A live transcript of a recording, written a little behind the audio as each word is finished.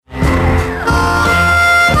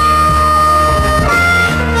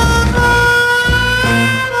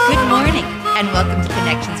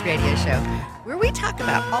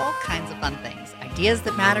about all kinds of fun things, ideas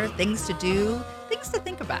that matter, things to do, things to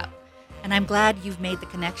think about. And I'm glad you've made the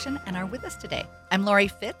connection and are with us today. I'm Lori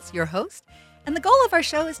Fitz, your host, and the goal of our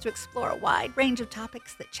show is to explore a wide range of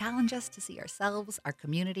topics that challenge us to see ourselves, our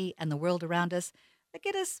community, and the world around us, that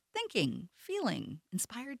get us thinking, feeling,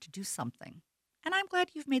 inspired to do something. And I'm glad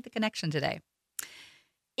you've made the connection today.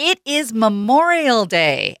 It is Memorial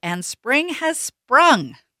Day, and spring has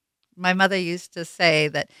sprung. My mother used to say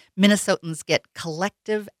that Minnesotans get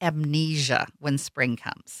collective amnesia when spring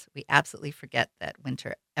comes. We absolutely forget that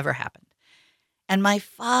winter ever happened. And my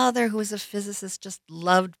father, who was a physicist, just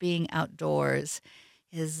loved being outdoors.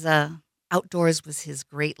 His outdoors was his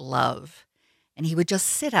great love. And he would just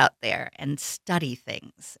sit out there and study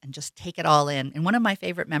things and just take it all in. And one of my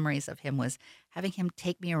favorite memories of him was having him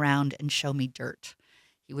take me around and show me dirt.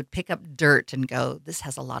 He would pick up dirt and go, this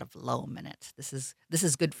has a lot of loam in it. This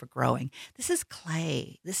is good for growing. This is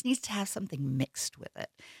clay. This needs to have something mixed with it.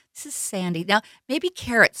 This is sandy. Now, maybe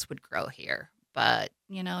carrots would grow here, but,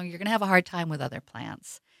 you're going to have a hard time with other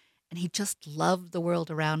plants. And he just loved the world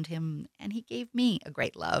around him, and he gave me a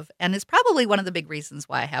great love, and is probably one of the big reasons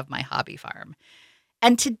why I have my hobby farm.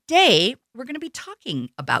 And today, we're going to be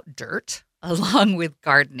talking about dirt, along with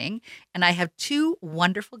gardening. And I have two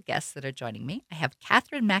wonderful guests that are joining me. I have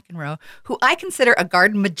Catherine McEnroe, who I consider a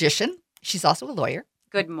garden magician. She's also a lawyer.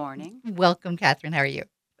 Good morning. Welcome, Catherine. How are you?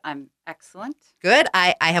 I'm excellent. Good.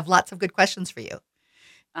 I have lots of good questions for you.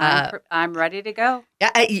 I'm ready to go. Yeah,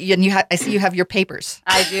 I see you have your papers.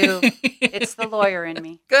 I do. It's the lawyer in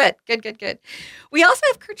me. Good. We also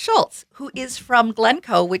have Kurt Schultz, who is from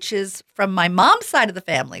Glencoe, which is from my mom's side of the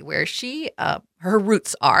family, where her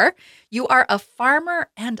roots are. You are a farmer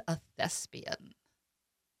and a thespian.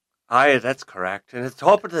 Aye, that's correct. And it's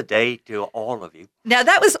top of the day to all of you. Now,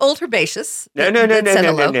 that was Old Herbaceous. No.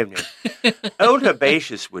 Old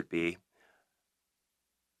Herbaceous would be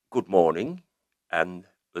good morning and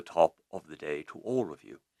the top of the day to all of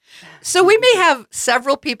you. So we may have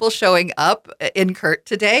several people showing up in Kurt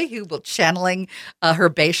today who will channeling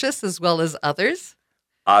Herbaceous as well as others.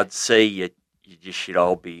 I'd say you just should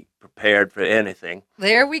all be prepared for anything.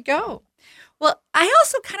 There we go. Well, I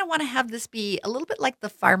also kind of want to have this be a little bit like the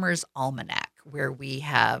Farmer's Almanac, where we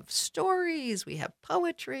have stories, we have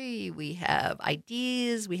poetry, we have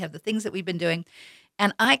ideas, we have the things that we've been doing.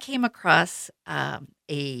 And I came across a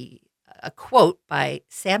quote by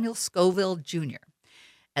Samuel Scoville Jr.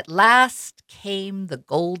 At last came the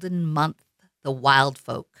golden month, the wild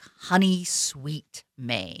folk, honey sweet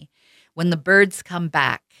May, when the birds come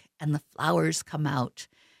back and the flowers come out,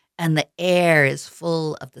 and the air is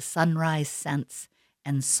full of the sunrise scents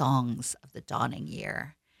and songs of the dawning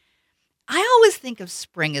year. I always think of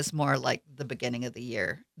spring as more like the beginning of the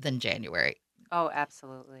year than January. Oh,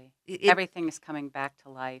 absolutely. Everything is coming back to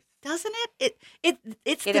life. Doesn't it?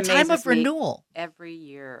 It's the time of renewal. Every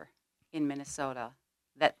year in Minnesota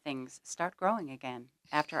that things start growing again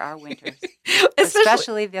after our winters,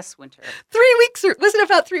 especially this winter. 3 weeks, was it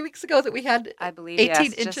about 3 weeks ago that we had, I believe, 18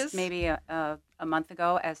 yes, inches? Just maybe a month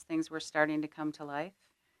ago, as things were starting to come to life,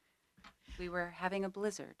 we were having a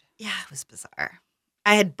blizzard. Yeah, it was bizarre.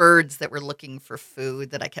 I had birds that were looking for food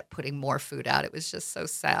that I kept putting more food out. It was just so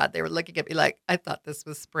sad. They were looking at me like, I thought this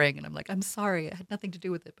was spring. And I'm like, I'm sorry. It had nothing to do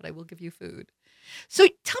with it, but I will give you food. So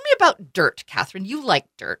tell me about dirt, Catherine. You like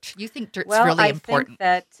dirt. You think dirt's really important.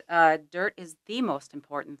 Well, I think that dirt is the most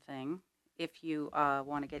important thing if you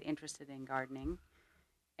want to get interested in gardening.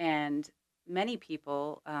 And many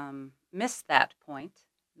people miss that point.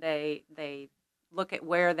 They look at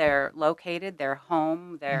where they're located, their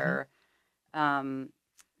home, their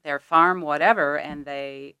farm, whatever, and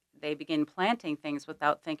they begin planting things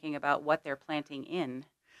without thinking about what they're planting in.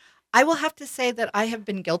 I will have to say that I have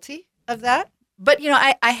been guilty of that. But,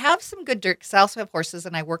 I have some good dirt because I also have horses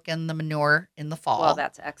and I work in the manure in the fall. Well,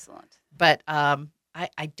 that's excellent. But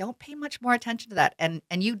I don't pay much more attention to that. And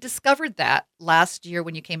you discovered that last year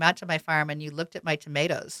when you came out to my farm and you looked at my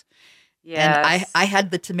tomatoes. Yes. And I had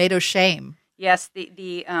the tomato shame. Yes,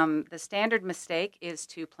 the standard mistake is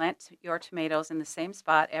to plant your tomatoes in the same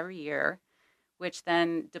spot every year, which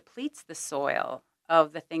then depletes the soil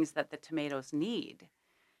of the things that the tomatoes need.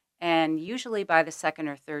 And usually by the second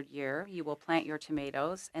or third year, you will plant your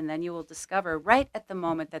tomatoes, and then you will discover right at the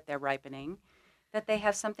moment that they're ripening that they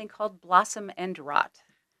have something called blossom end rot.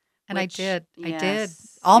 And I did.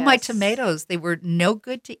 All my tomatoes, they were no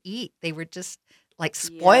good to eat. They were just like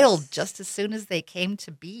spoiled just as soon as they came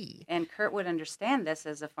to be. And Kurt would understand this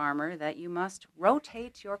as a farmer, that you must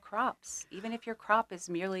rotate your crops, even if your crop is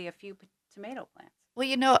merely a few tomato plants.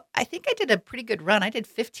 Well, I think I did a pretty good run. I did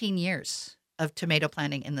 15 years of tomato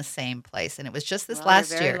planting in the same place, and it was just this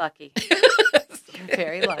last you're very year. Lucky. You're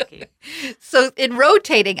very lucky. So in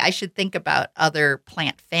rotating, I should think about other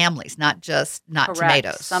plant families, not Correct.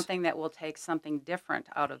 tomatoes. Something that will take something different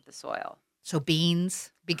out of the soil. So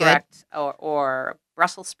beans be Correct. Or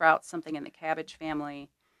Brussels sprouts, something in the cabbage family,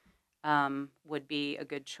 would be a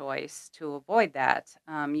good choice to avoid that.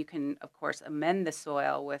 You can, of course, amend the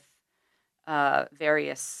soil with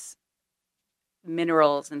various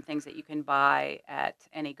minerals and things that you can buy at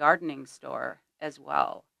any gardening store as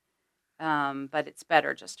well. But it's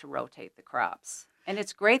better just to rotate the crops. And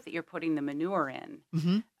it's great that you're putting the manure in.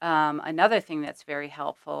 good. Another thing that's very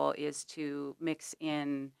helpful is to mix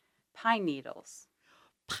in pine needles.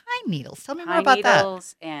 Pine needles. Tell me more Pine about that.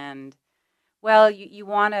 needles and, well, you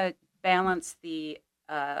want to balance the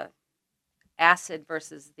acid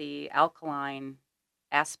versus the alkaline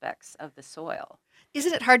aspects of the soil.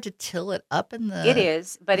 Isn't it hard to till it up in the? It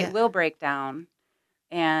is, but yeah. it will break down.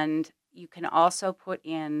 And you can also put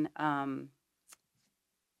in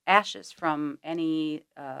ashes from any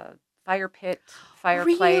fire pit,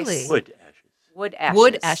 fireplace. Really? Wood ashes. Wood ashes.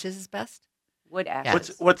 Wood ashes is best. Wood Yeah.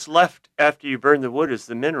 ashes. What's left after you burn the wood is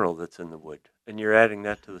the mineral that's in the wood, and you're adding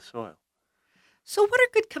that to the soil. So what are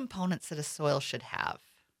good components that a soil should have?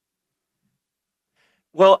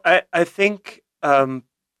 Well, I think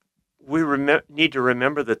we need to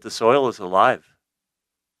remember that the soil is alive.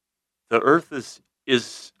 The earth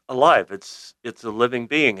is alive. It's a living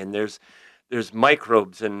being, and there's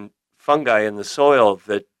microbes and fungi in the soil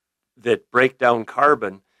that break down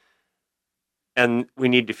carbon, and we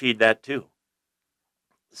need to feed that too.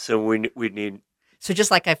 So we need So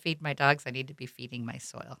just like I feed my dogs, I need to be feeding my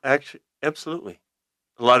soil. actually absolutely.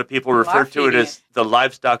 A lot of people You refer are to it feeding as it. the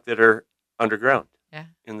livestock that are underground Yeah.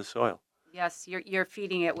 in the soil. Yes, you're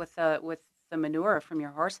feeding it with the manure from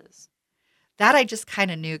your horses. That I just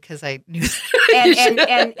kind of knew because I knew.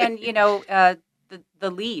 And you know,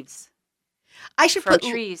 the leaves I should from put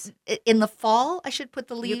trees. in the fall. I should put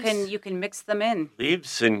the leaves. You can mix them in.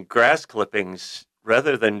 Leaves and grass clippings,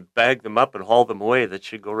 rather than bag them up and haul them away, that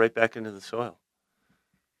should go right back into the soil.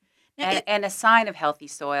 Now, And a sign of healthy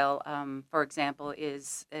soil, for example,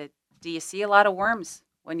 is do you see a lot of worms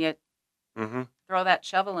when you Mm-hmm. throw that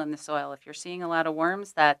shovel in the soil? If you're seeing a lot of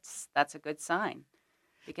worms, that's a good sign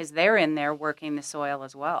because they're in there working the soil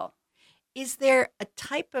as well. Is there a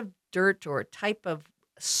type of dirt or a type of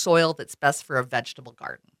soil that's best for a vegetable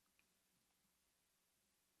garden?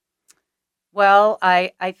 Well,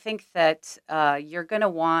 I think that you're going to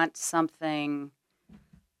want something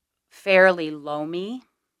fairly loamy.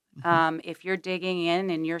 If you're digging in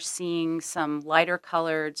and you're seeing some lighter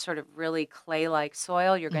colored, sort of really clay-like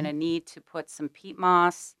soil, you're going to need to put some peat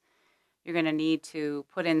moss. You're going to need to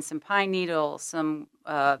put in some pine needles, some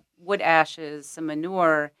wood ashes, some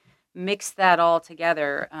manure. Mix that all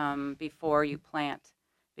together before you plant,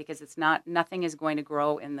 because nothing is going to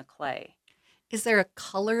grow in the clay. Is there a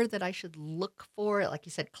color that I should look for? Like you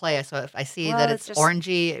said, clay. So if I see Well, that it's it's just-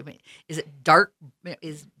 orangey, I mean, is it dark?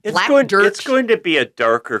 Is It's black going, dirt? It's going to be a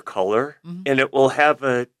darker color, Mhm. and it will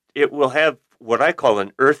have what I call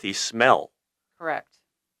an earthy smell. Correct.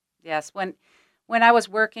 Yes. When I was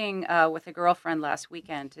working with a girlfriend last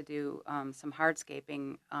weekend to do some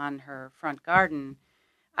hardscaping on her front garden,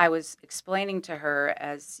 I was explaining to her,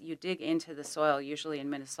 as you dig into the soil, usually in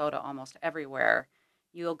Minnesota, almost everywhere,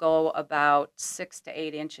 you'll go about 6 to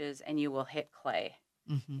 8 inches and you will hit clay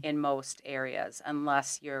Mhm. in most areas,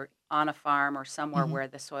 unless you're on a farm or somewhere Mhm. where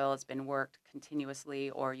the soil has been worked continuously,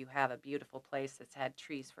 or you have a beautiful place that's had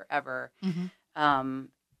trees forever. Mhm.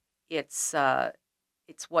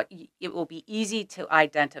 It will be easy to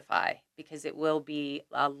identify because it will be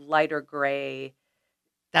a lighter gray.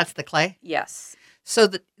 That's the clay. Yes, So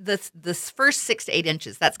this first 6 to 8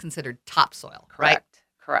 inches, that's considered topsoil, right?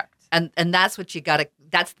 correct. And that's what you got to.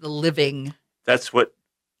 That's the living. That's what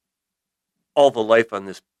all the life on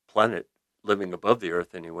this planet, living above the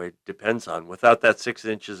earth anyway, depends on. Without that 6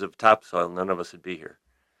 inches of topsoil, none of us would be here.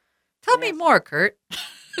 Tell me Yes. more, Kurt.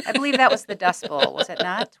 I believe that was the Dust Bowl, was it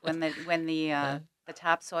not? When the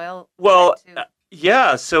topsoil. Well, went to-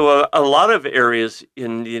 yeah. So a lot of areas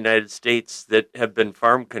in the United States that have been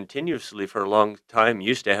farmed continuously for a long time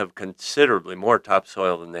used to have considerably more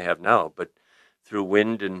topsoil than they have now. But through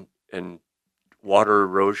wind and water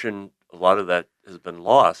erosion, a lot of that has been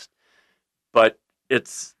lost. But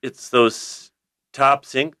it's those top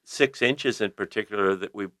 6 inches in particular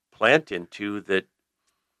that we plant into that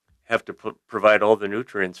have to provide all the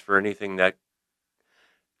nutrients for anything that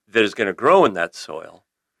is going to grow in that soil.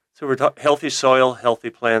 So we're talking healthy soil, healthy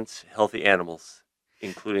plants, healthy animals,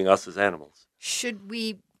 including us as animals. Should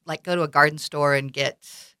we like go to a garden store and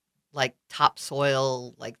get like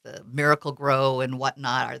topsoil, like the Miracle Grow and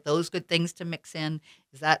whatnot? Are those good things to mix in?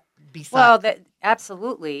 Is that Well,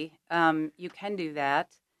 absolutely. You can do that.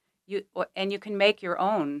 You can make your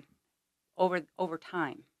own over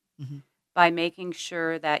time by making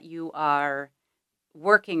sure that you are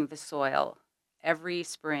working the soil every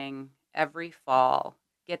spring, every fall.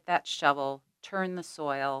 Get that shovel, turn the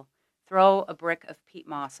soil, throw a brick of peat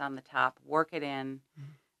moss on the top, work it in.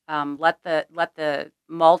 Let the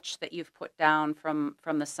mulch that you've put down from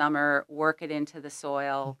the summer, work it into the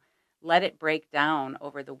soil. Let it break down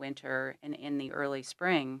over the winter and in the early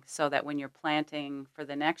spring, so that when you're planting for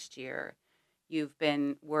the next year, you've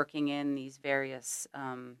been working in these various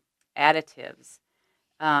additives.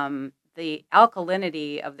 The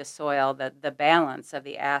alkalinity of the soil, the balance of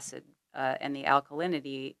the acid and the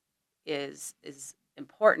alkalinity is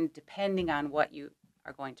important depending on what you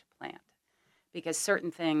are going to plant, because certain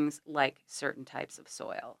things like certain types of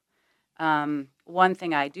soil. One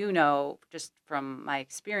thing I do know just from my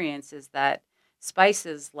experience is that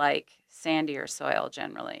spices like sandier soil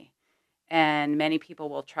generally, and many people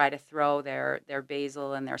will try to throw their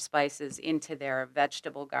basil and their spices into their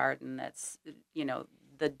vegetable garden that's,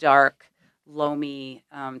 the dark, loamy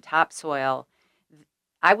topsoil.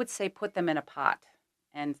 I would say put them in a pot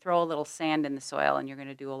and throw a little sand in the soil, and you're going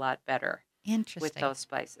to do a lot better with those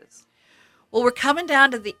spices. Well, we're coming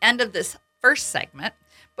down to the end of this first segment,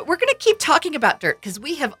 but we're going to keep talking about dirt because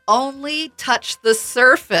we have only touched the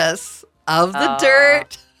surface of the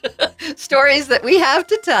dirt stories that we have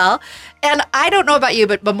to tell. And I don't know about you,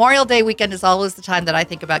 but Memorial Day weekend is always the time that I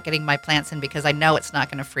think about getting my plants in, because I know it's not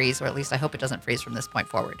going to freeze, or at least I hope it doesn't freeze from this point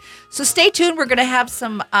forward. So stay tuned. We're going to have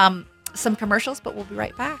some commercials, but we'll be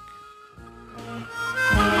right back.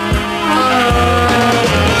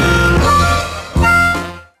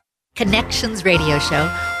 Connections Radio Show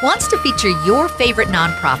wants to feature your favorite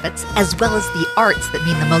nonprofits as well as the arts that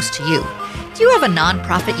mean the most to you. Do you have a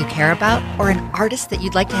nonprofit you care about, or an artist that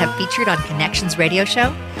you'd like to have featured on Connections Radio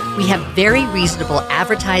Show? We have very reasonable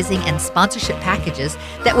advertising and sponsorship packages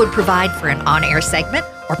that would provide for an on-air segment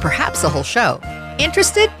or perhaps a whole show.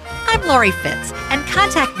 Interested? I'm Lori Fitz, and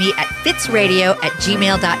contact me at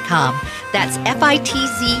fitzradio@gmail.com. That's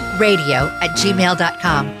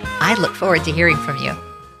FITZradio@gmail.com. I look forward to hearing from you.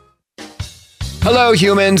 Hello,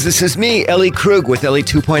 humans. This is me, Ellie Krug, with Ellie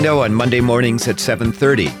 2.0 on Monday mornings at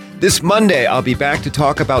 7:30. This Monday, I'll be back to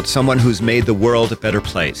talk about someone who's made the world a better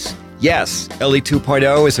place. Yes, Ellie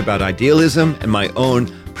 2.0 is about idealism and my own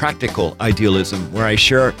practical idealism, where I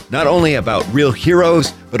share not only about real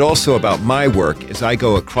heroes, but also about my work as I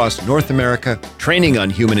go across North America, training on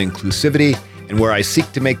human inclusivity, and where I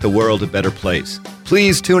seek to make the world a better place.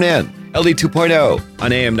 Please tune in. Ellie 2.0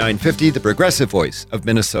 on AM 950, the progressive voice of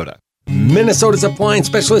Minnesota. Minnesota's appliance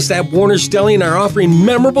specialists at Warner Stellian are offering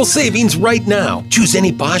memorable savings right now. Choose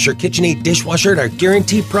any Bosch or KitchenAid dishwasher at our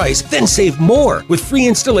guaranteed price, then save more with free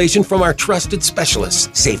installation from our trusted specialists.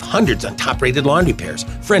 Save hundreds on top-rated laundry pairs,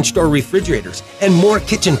 French door refrigerators, and more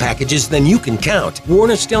kitchen packages than you can count.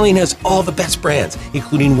 Warner Stellian has all the best brands,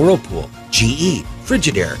 including Whirlpool, GE,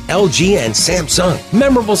 Frigidaire, LG, and Samsung.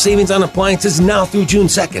 Memorable savings on appliances now through June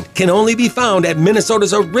 2nd can only be found at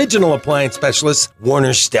Minnesota's original appliance specialist,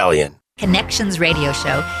 Warner Stellian. Connections Radio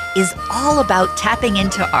Show is all about tapping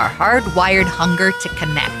into our hardwired hunger to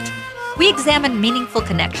connect. We examine meaningful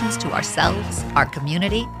connections to ourselves, our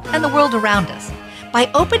community, and the world around us. By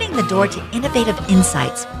opening the door to innovative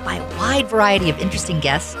insights by a wide variety of interesting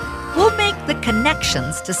guests, we'll make the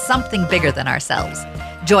connections to something bigger than ourselves.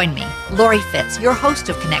 Join me, Lori Fitz, your host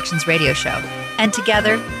of Connections Radio Show, and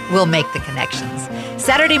together we'll make the connections.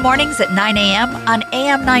 Saturday mornings at 9 a.m. on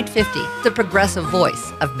AM 950, the progressive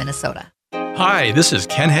voice of Minnesota. Hi, this is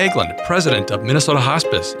Ken Haglund, president of Minnesota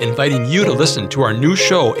Hospice, inviting you to listen to our new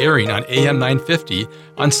show airing on AM 950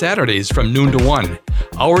 on Saturdays from noon to 1.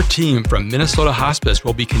 Our team from Minnesota Hospice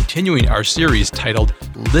will be continuing our series titled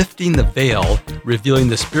Lifting the Veil, revealing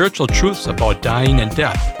the spiritual truths about dying and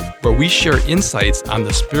death, where we share insights on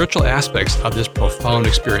the spiritual aspects of this profound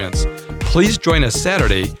experience. Please join us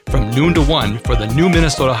Saturday from noon to 1 for the new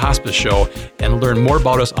Minnesota Hospice show and learn more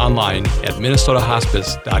about us online at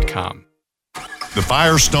minnesotahospice.com. The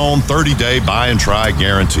Firestone 30-day buy and try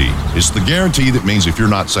guarantee. It's the guarantee that means if you're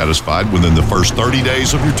not satisfied within the first 30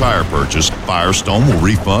 days of your tire purchase, Firestone will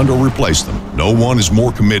refund or replace them. No one is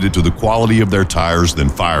more committed to the quality of their tires than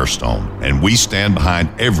Firestone, and we stand behind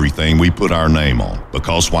everything we put our name on.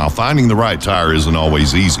 Because while finding the right tire isn't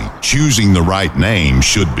always easy, choosing the right name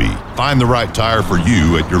should be. Find the right tire for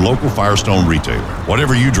you at your local Firestone retailer.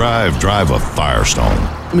 Whatever you drive, drive a Firestone.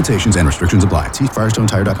 Limitations and restrictions apply. See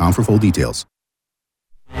firestonetire.com for full details.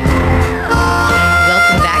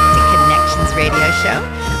 Welcome back to show.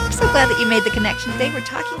 We're so glad that you made the connection today. We're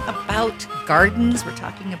talking about gardens. We're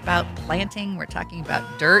talking about planting. We're talking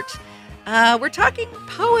about dirt. We're talking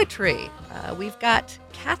poetry. We've got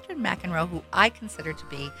Catherine McEnroe, who I consider to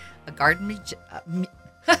be a garden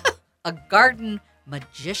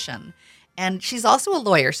magician. And she's also a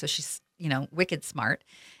lawyer, so she's, wicked smart.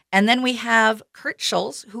 And then we have Kurt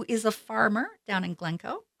Schulz, who is a farmer down in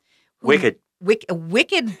Glencoe. Wicked. A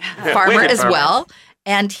wicked farmer Wicked as farmer. well.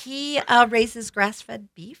 And he raises grass-fed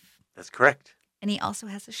beef. That's correct. And he also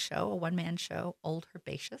has a show, a one-man show, Old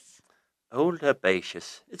Herbaceous. Old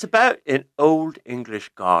Herbaceous. It's about an old English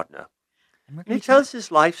gardener. And we're And going he to tells his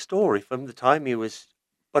life story from the time he was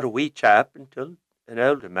but a wee chap until an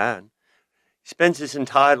older man. He spends his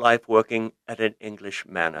entire life working at an English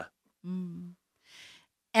manor. And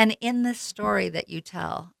in this story that you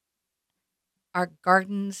tell, are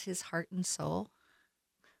gardens his heart and soul?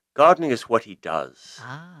 Gardening is what he does.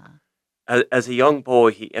 Ah. As a young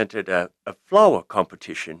boy, he entered a flower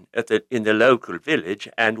competition in the local village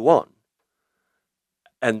and won.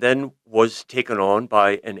 And then was taken on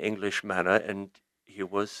by an English manor, and he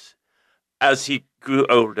was, as he grew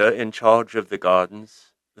older, in charge of the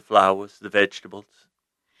gardens, the flowers, the vegetables.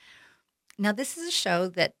 Now, this is a show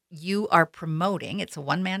that you are promoting. It's a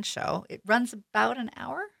one-man show. It runs about an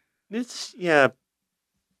hour. It's,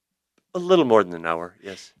 a little more than an hour,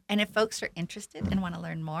 yes. And if folks are interested and want to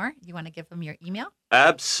learn more, you want to give them your email?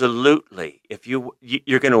 Absolutely. If you're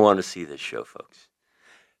going to want to see this show, folks.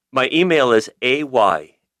 My email is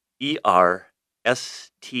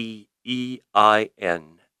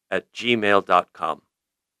ayerstein@gmail.com.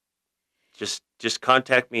 Just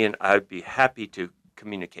contact me, and I'd be happy to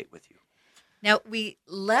communicate with you. Now, we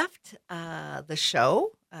left the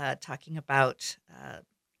show talking about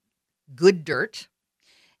good dirt.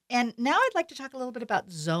 And now I'd like to talk a little bit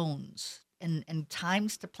about zones and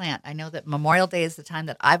times to plant. I know that Memorial Day is the time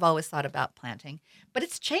that I've always thought about planting, but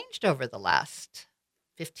it's changed over the last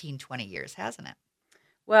 15, 20 years, hasn't it?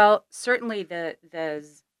 Well, certainly the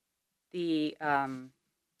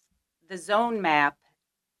zone map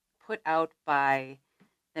put out by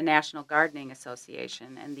the National Gardening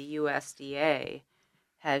Association and the USDA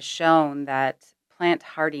has shown that plant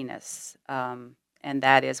hardiness, and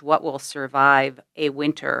that is what will survive a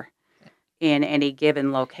winter in any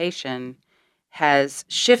given location, has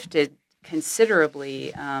shifted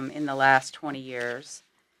considerably in the last 20 years.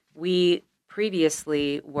 We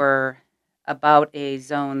previously were about a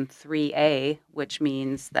zone 3A, which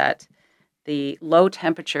means that the low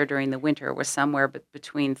temperature during the winter was somewhere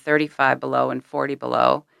between 35 below and 40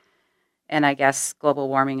 below. And I guess global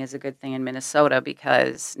warming is a good thing in Minnesota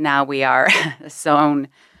because now we are zone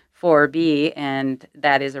 4B, and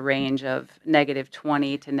that is a range of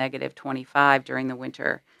 -20 to -25 during the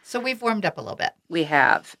winter. So we've warmed up a little bit. We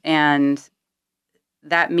have. And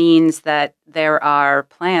that means that there are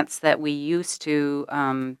plants that we used to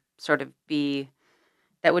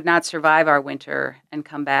that would not survive our winter and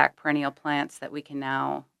come back, perennial plants that we can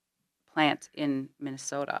now plant in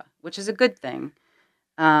Minnesota, which is a good thing.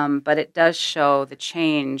 But it does show the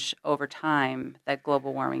change over time that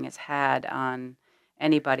global warming has had on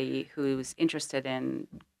anybody who's interested in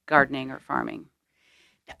gardening or farming.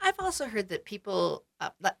 I've also heard that people,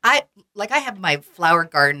 I have my flower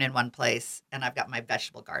garden in one place and I've got my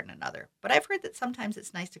vegetable garden in another. But I've heard that sometimes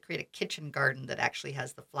it's nice to create a kitchen garden that actually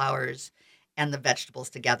has the flowers and the vegetables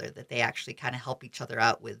together, that they actually kind of help each other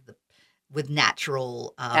out with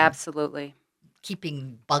natural, Absolutely.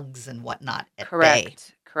 keeping bugs and whatnot at bay.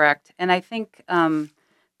 Correct. And I think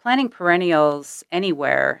planting perennials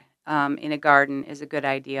anywhere in a garden is a good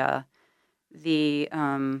idea. The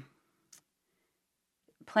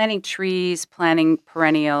planting trees, planting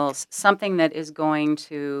perennials, something that is going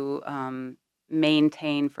to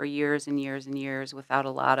maintain for years and years and years without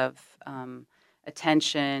a lot of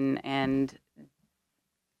attention and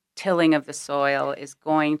tilling of the soil is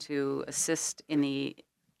going to assist in the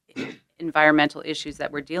environmental issues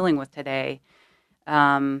that we're dealing with today.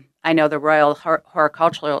 I know the Royal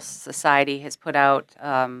Horticultural Society has put out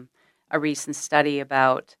a recent study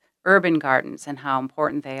about urban gardens and how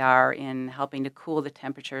important they are in helping to cool the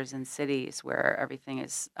temperatures in cities where everything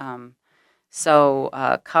is so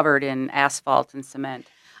covered in asphalt and cement.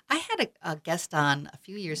 I had a guest on a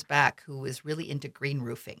few years back who was really into green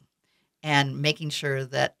roofing and making sure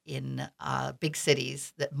that in big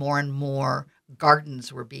cities that more and more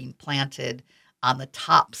gardens were being planted on the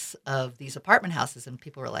tops of these apartment houses. And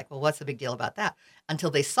people were like, well, what's the big deal about that? Until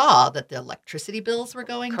they saw that the electricity bills were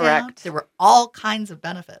going down. There were all kinds of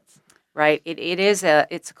benefits. Right. It's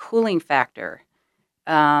a cooling factor.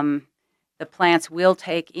 The plants will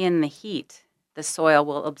take in the heat. The soil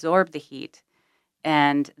will absorb the heat.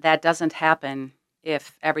 And that doesn't happen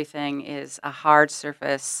if everything is a hard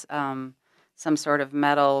surface, some sort of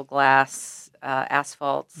metal, glass,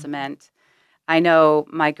 asphalt, cement. I know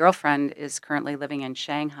my girlfriend is currently living in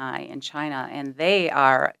Shanghai in China, and they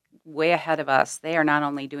are way ahead of us. They are not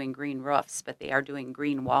only doing green roofs, but they are doing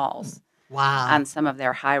green walls on some of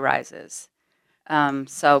their high rises.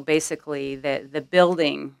 So basically, the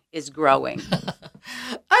building is growing.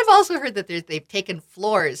 I've also heard that they've taken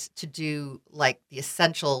floors to do like the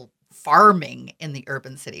essential farming in the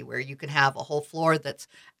urban city, where you can have a whole floor that's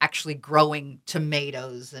actually growing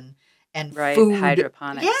tomatoes and right, food.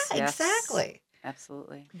 hydroponics. Yeah, yes. Exactly.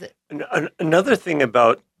 Absolutely. Another thing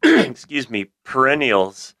about,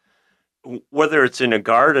 perennials, whether it's in a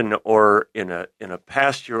garden or in a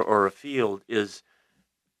pasture or a field, is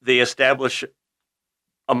they establish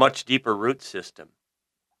a much deeper root system.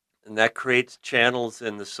 And that creates channels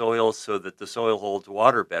in the soil so that the soil holds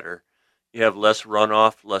water better. You have less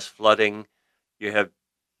runoff, less flooding. You have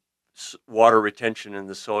water retention in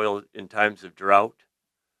the soil in times of drought.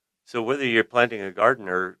 So whether you're planting a garden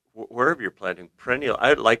or wherever you're planting perennial,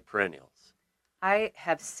 I like perennials. I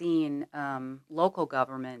have seen local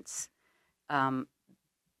governments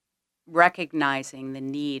recognizing the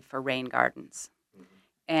need for rain gardens.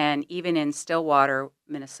 And even in Stillwater,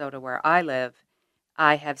 Minnesota, where I live,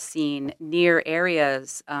 I have seen near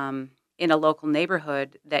areas in a local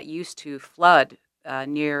neighborhood that used to flood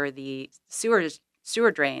near the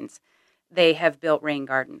sewer drains. They have built rain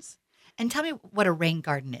gardens. And tell me what a rain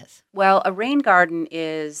garden is. Well, a rain garden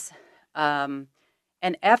is an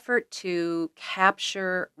effort to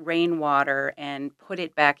capture rainwater and put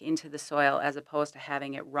it back into the soil, as opposed to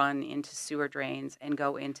having it run into sewer drains and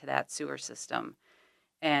go into that sewer system.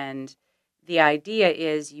 And the idea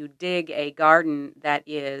is you dig a garden that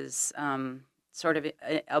is sort of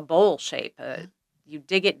a bowl shape. You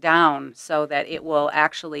dig it down so that it will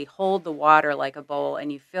actually hold the water like a bowl,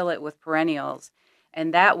 and you fill it with perennials.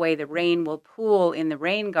 And that way the rain will pool in the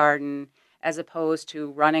rain garden as opposed to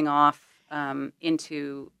running off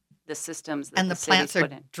into the systems that and the plants are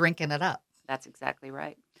drinking it up. That's exactly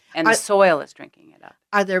right. And the soil is drinking it up.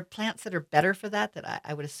 Are there plants that are better for that? That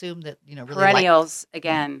I would assume that really perennials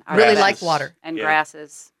again are really like water and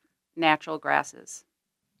grasses, natural grasses.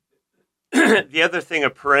 The other thing a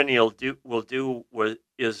perennial will do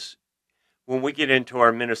is when we get into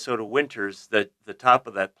our Minnesota winters, that the top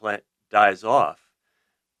of that plant dies off,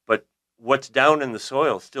 but what's down in the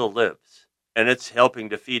soil still lives, and it's helping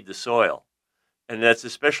to feed the soil, and that's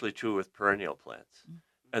especially true with perennial plants.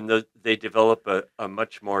 And they develop a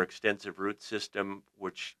much more extensive root system,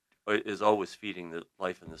 which is always feeding the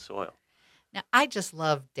life in the soil. Now, I just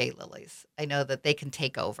love daylilies. I know that they can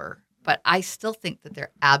take over, but I still think that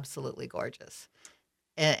they're absolutely gorgeous.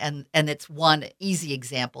 And it's one easy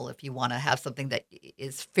example if you want to have something that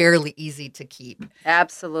is fairly easy to keep.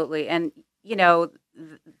 Absolutely. And,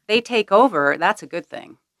 they take over. That's a good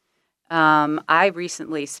thing. I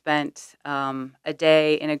recently spent a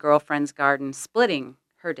day in a girlfriend's garden splitting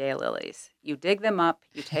her daylilies. You dig them up,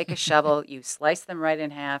 you take a shovel, you slice them right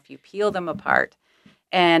in half, you peel them apart.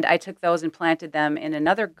 And I took those and planted them in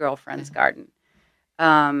another girlfriend's garden.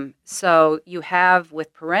 So you have,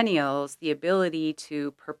 with perennials, the ability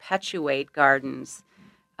to perpetuate gardens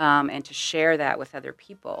and to share that with other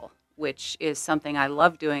people, which is something I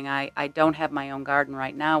love doing. I don't have my own garden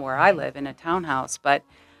right now where I live in a townhouse, but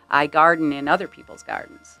I garden in other people's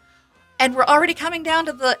gardens. And we're already coming down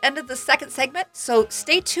to the end of the second segment, so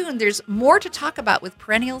stay tuned. There's more to talk about with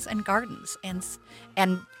perennials and gardens and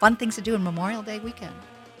fun things to do in Memorial Day weekend.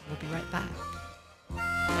 We'll be right back.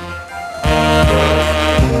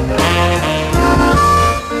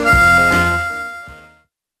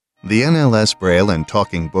 The NLS Braille and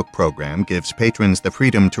Talking Book program gives patrons the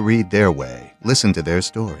freedom to read their way, listen to their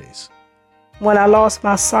stories. When I lost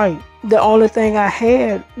my sight, the only thing I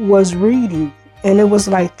had was reading. And it was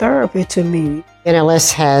like therapy to me.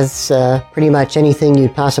 NLS has pretty much anything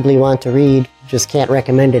you'd possibly want to read. Just can't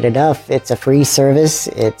recommend it enough. It's a free service.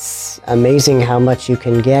 It's amazing how much you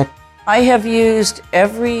can get. I have used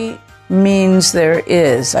every means there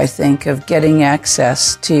is, I think, of getting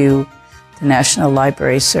access to the National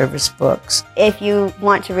Library Service books. If you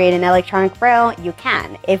want to read in electronic Braille, you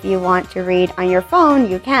can. If you want to read on your phone,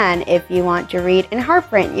 you can. If you want to read in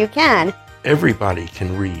Heartprint, you can. Everybody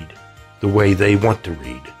can read the way they want to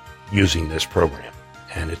read using this program,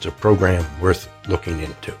 and it's a program worth looking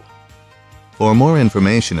into. For more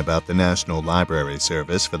information about the National Library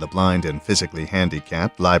Service for the Blind and Physically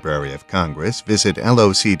Handicapped Library of Congress, visit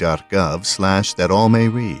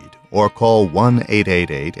loc.gov/thatallmayread or call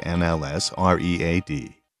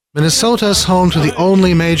 1-888-NLS-READ. Minnesota is home to the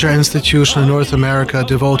only major institution in North America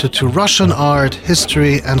devoted to Russian art,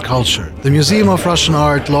 history, and culture. The Museum of Russian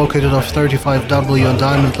Art, located off 35W on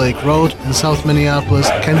Diamond Lake Road in South Minneapolis,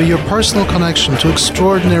 can be your personal connection to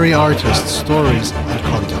extraordinary artists, stories, and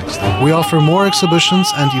context. We offer more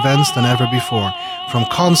exhibitions and events than ever before, from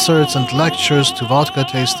concerts and lectures to vodka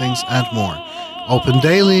tastings and more. Open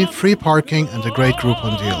daily, free parking, and a great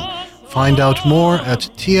Groupon deal. Find out more at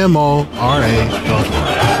tmora.org.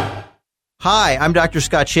 Hi, I'm Dr.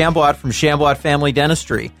 Scott Shamblot from Shamblot Family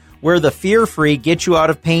Dentistry. We're the fear-free,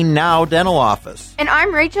 get-you-out-of-pain-now dental office. And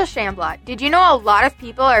I'm Rachel Shamblot. Did you know a lot of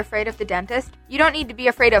people are afraid of the dentist? You don't need to be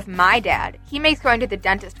afraid of my dad. He makes going to the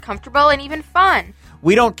dentist comfortable and even fun.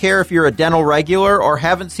 We don't care if you're a dental regular or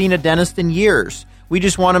haven't seen a dentist in years. We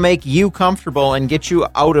just want to make you comfortable and get you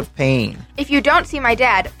out of pain. If you don't see my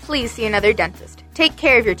dad, please see another dentist. Take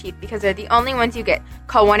care of your teeth because they're the only ones you get.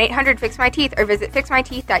 Call 1-800-FIX-MY-TEETH or visit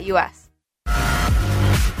fixmyteeth.us.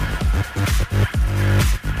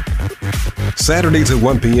 Saturdays at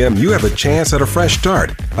 1 p.m., you have a chance at a fresh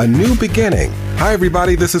start, a new beginning. Hi,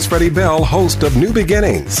 everybody. This is Freddie Bell, host of New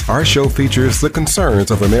Beginnings. Our show features the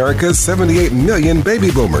concerns of America's 78 million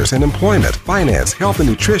baby boomers in employment, finance, health and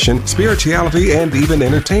nutrition, spirituality, and even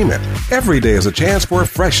entertainment. Every day is a chance for a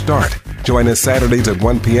fresh start. Join us Saturdays at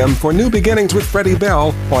 1 p.m. for New Beginnings with Freddie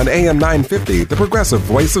Bell on AM 950, the progressive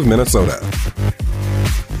voice of Minnesota.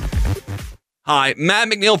 Hi, Matt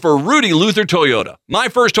McNeil for Rudy Luther Toyota. My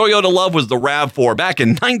first Toyota love was the RAV4 back in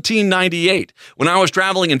 1998. When I was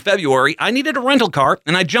traveling in February, I needed a rental car,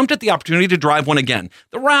 and I jumped at the opportunity to drive one again.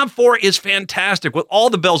 The RAV4 is fantastic with all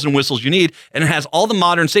the bells and whistles you need, and it has all the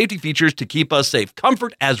modern safety features to keep us safe.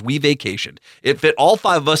 Comfort as we vacationed. It fit all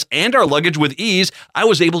 5 of us and our luggage with ease. I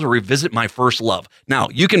was able to revisit my first love. Now,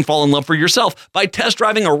 you can fall in love for yourself by test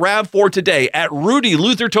driving a RAV4 today at Rudy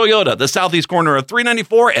Luther Toyota, the southeast corner of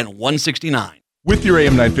 394 and 169. With your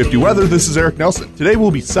AM 950 weather, this is Eric Nelson. Today will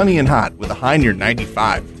be sunny and hot with a high near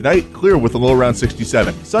 95. Tonight, clear with a low around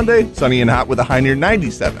 67. Sunday, sunny and hot with a high near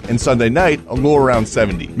 97. And Sunday night, a low around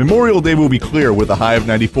 70. Memorial Day will be clear with a high of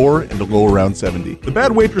 94 and a low around 70. The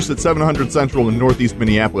Bad Waitress at 700 Central in Northeast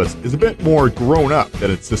Minneapolis is a bit more grown up than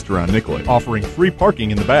its sister on Nicolay. Offering free parking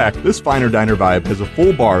in the back, this finer diner vibe has a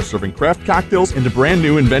full bar serving craft cocktails and a brand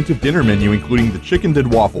new inventive dinner menu including the Chicken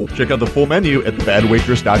Did Waffle. Check out the full menu at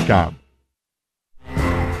thebadwaitress.com.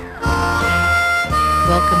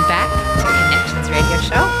 Welcome back to Connections Radio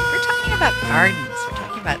Show. We're talking about gardens. We're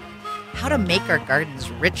talking about how to make our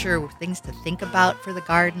gardens richer, things to think about for the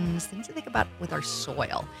gardens, things to think about with our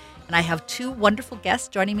soil. And I have 2 wonderful guests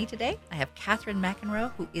joining me today. I have Catherine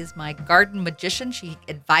McEnroe, who is my garden magician. She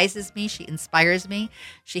advises me. She inspires me.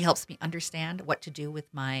 She helps me understand what to do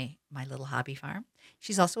with my little hobby farm.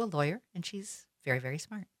 She's also a lawyer, and she's very, very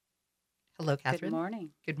smart. Hello, Catherine. Good morning.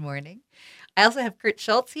 Good morning. I also have Kurt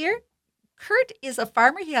Schultz here. Kurt is a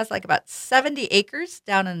farmer. He has like about 70 acres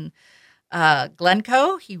down in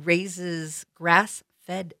Glencoe. He raises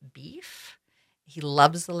grass-fed beef. He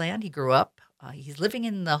loves the land. He grew up. He's living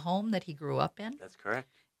in the home that he grew up in. That's correct.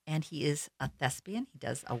 And he is a thespian. He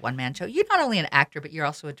does a one-man show. You're not only an actor, but you're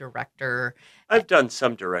also a director. I've done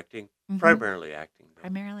some directing, primarily acting.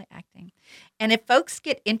 Primarily acting. And if folks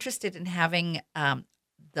get interested in having a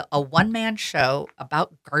one-man show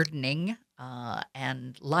about gardening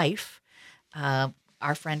and life,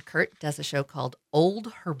 our friend Kurt does a show called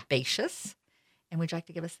Old Herbaceous. And would you like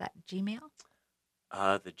to give us that Gmail?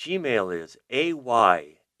 The Gmail is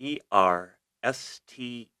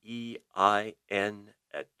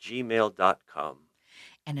ayerstein@gmail.com.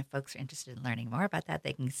 And if folks are interested in learning more about that,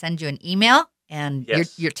 they can send you an email, and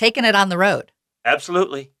Yes. you're taking it on the road.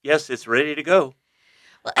 Absolutely. Yes, it's ready to go.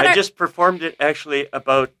 Well, I just performed it actually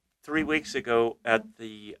about 3 weeks ago at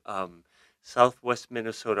the Southwest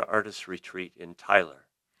Minnesota Artists Retreat in Tyler.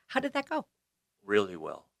 How did that go? Really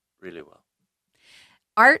well. Really well.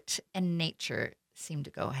 Art and nature seem to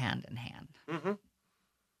go hand in hand. Mm-hmm.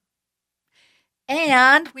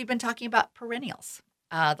 And we've been talking about perennials.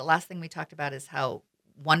 The last thing we talked about is how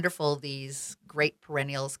wonderful these great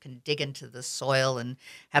perennials can dig into the soil and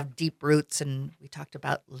have deep roots. And we talked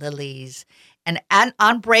about lilies. And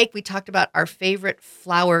on break, we talked about our favorite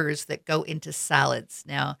flowers that go into salads.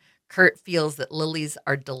 Now, Kurt feels that lilies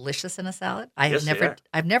are delicious in a salad. Yes, they are.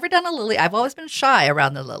 I've never done a lily. I've always been shy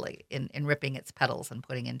around the lily in ripping its petals and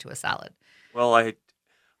putting into a salad. Well, I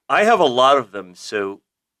have a lot of them, so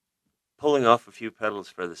pulling off a few petals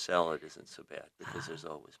for the salad isn't so bad because there's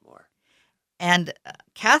always more. And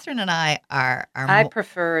Catherine and I are I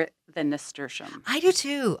prefer the nasturtium. I do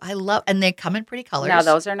too. I love, and they come in pretty colors. Now,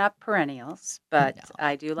 those are not perennials, but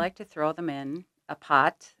I do like to throw them in a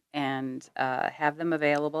pot and have them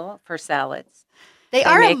available for salads. They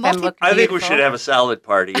are a make them look I think we beautiful. should have a salad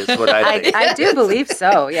party, is what I think. I do believe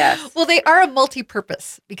so, yes. Well, they are a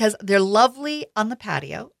multi-purpose because they're lovely on the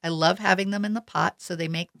patio. I love having them in the pot, so they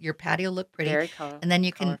make your patio look pretty. Very colorful. And then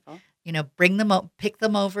you can, bring them up, pick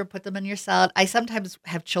them over, put them in your salad. I sometimes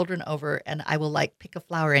have children over, and I will pick a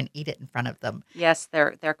flower and eat it in front of them. Yes,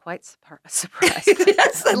 they're quite surprised.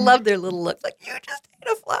 Yes, I love their little look. Like, you just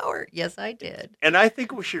ate a flower. Yes, I did. And I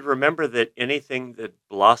think we should remember that anything that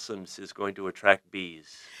blossoms is going to attract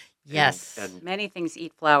bees. Yes. And many things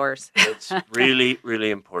eat flowers. It's really, really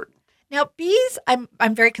important. Now, bees,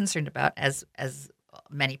 I'm very concerned about, as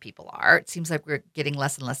many people are. It seems like we're getting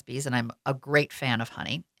less and less bees, and I'm a great fan of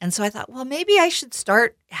honey. And so I thought, well, maybe I should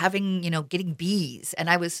start having, getting bees. And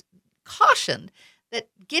I was cautioned that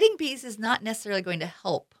getting bees is not necessarily going to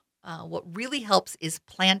help. What really helps is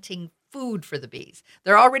planting food for the bees.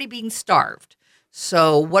 They're already being starved.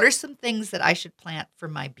 So what are some things that I should plant for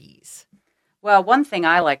my bees? Well, one thing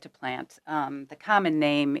I like to plant, the common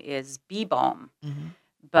name is bee balm,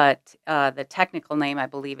 but the technical name, I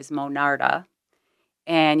believe, is Monarda.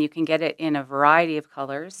 And you can get it in a variety of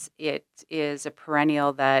colors. It is a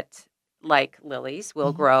perennial that, like lilies,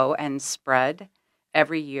 will grow and spread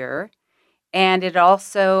every year. And it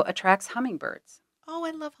also attracts hummingbirds. Oh,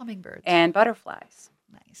 I love hummingbirds. And butterflies.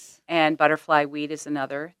 Nice. And butterfly weed is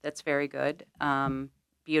another that's very good.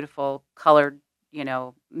 Beautiful, colored,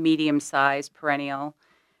 medium-sized perennial.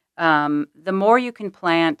 The more you can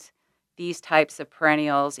plant these types of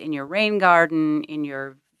perennials in your rain garden, in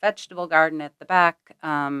your vegetable garden at the back,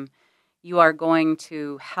 you are going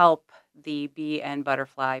to help the bee and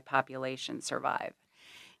butterfly population survive.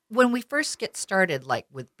 When we first get started, like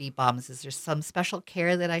with bee balms, is there some special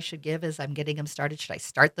care that I should give as I'm getting them started? Should I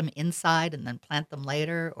start them inside and then plant them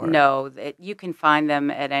later? Or? No, you can find them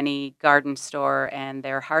at any garden store, and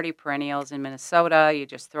they're hardy perennials in Minnesota. You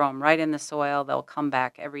just throw them right in the soil. They'll come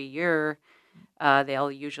back every year.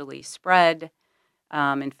 They'll usually spread.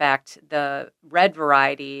 In fact, the red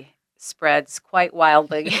variety spreads quite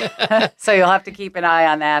wildly, so you'll have to keep an eye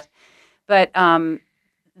on that. But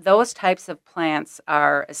those types of plants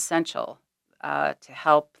are essential to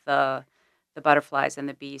help the butterflies and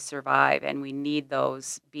the bees survive, and we need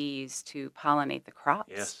those bees to pollinate the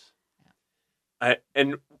crops. Yes.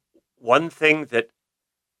 And one thing that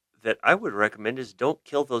I would recommend is don't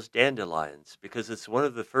kill those dandelions, because it's one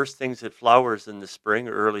of the first things that flowers in the spring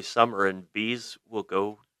or early summer, and bees will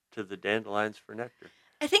go to the dandelions for nectar.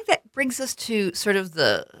 I think that brings us to sort of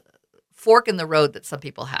the fork in the road that some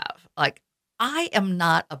people have. Like, I am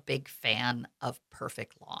not a big fan of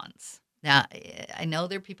perfect lawns. Now, I know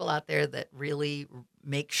there are people out there that really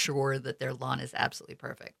make sure that their lawn is absolutely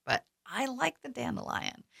perfect, but I like the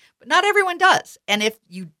dandelion. But not everyone does. And if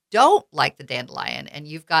you don't like the dandelion and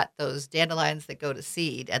you've got those dandelions that go to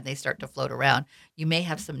seed and they start to float around, you may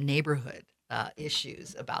have some neighborhood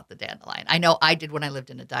issues about the dandelion. I know I did when I lived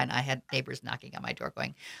in Edina. I had neighbors knocking on my door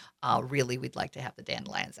going, really, we'd like to have the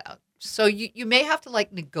dandelions out. So you may have to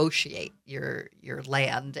negotiate your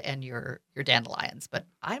land and your dandelions, but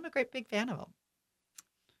I'm a great big fan of them.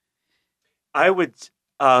 I would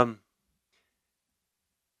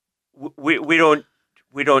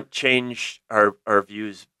we don't change our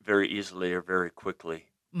views very easily or very quickly,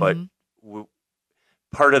 but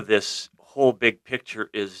part of this whole big picture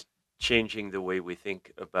is changing the way we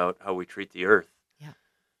think about how we treat the earth. Yeah.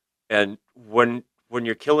 And when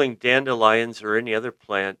you're killing dandelions or any other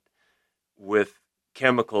plant with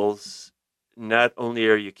chemicals, not only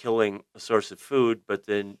are you killing a source of food, but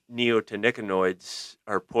the neonicotinoids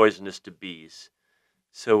are poisonous to bees.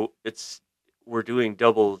 So we're doing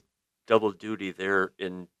double duty there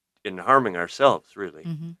in harming ourselves, really.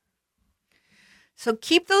 Mm-hmm. So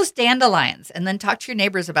keep those dandelions, and then talk to your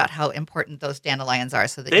neighbors about how important those dandelions are.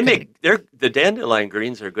 So that the dandelion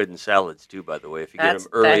greens are good in salads too. By the way, if you get them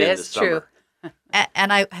early in the summer. True.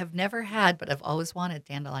 And I have never had, but I've always wanted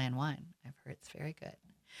dandelion wine. I've heard it's very good.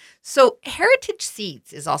 So heritage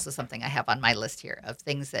seeds is also something I have on my list here of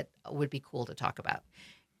things that would be cool to talk about.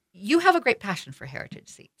 You have a great passion for heritage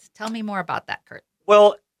seeds. Tell me more about that, Kurt.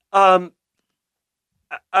 Well,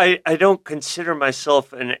 I don't consider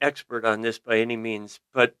myself an expert on this by any means,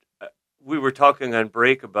 but we were talking on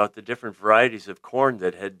break about the different varieties of corn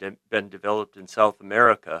that had been developed in South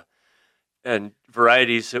America, and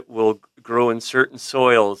varieties that will grow in certain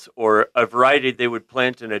soils, or a variety they would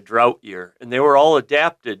plant in a drought year, and they were all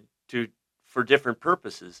adapted for different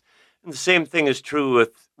purposes. And the same thing is true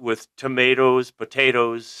with tomatoes,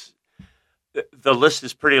 potatoes. The list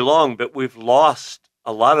is pretty long, but we've lost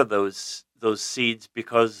a lot of those seeds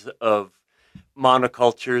because of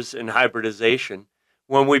monocultures and hybridization.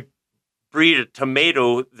 when we breed a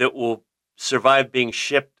tomato that will survive being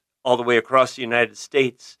shipped all the way across the United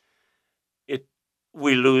States,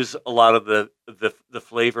 we lose a lot of the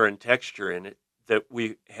flavor and texture in it that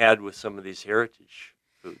we had with some of these heritage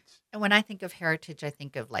foods. And when I think of heritage, I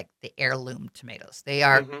think of like the heirloom tomatoes.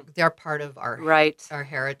 They're part of our our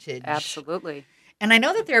heritage. Absolutely. And I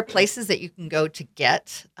know that there are places that you can go to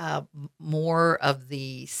get more of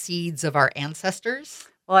the seeds of our ancestors.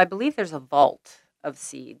 Well, I believe there's a vault of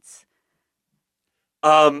seeds.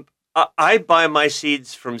 I buy my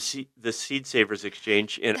seeds from the Seed Savers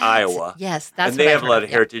Exchange in Iowa. Yes, that's and they what I've have a lot heard of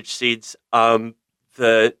of, heritage seeds.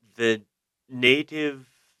 The native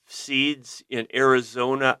seeds in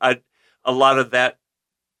Arizona, a lot of that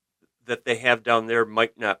they have down there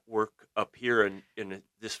might not work up here in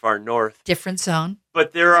this far north. Different zone.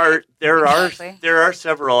 But there are Exactly.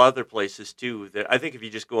 several other places too that I think if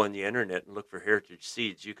you just go on the internet and look for heritage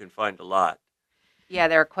seeds, you can find a lot. Yeah,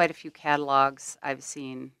 there are quite a few catalogs I've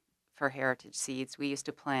seen for heritage seeds. We used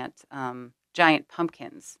to plant giant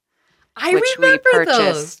pumpkins, I which we remember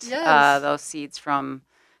purchased those. Yes. those seeds from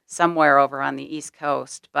somewhere over on the East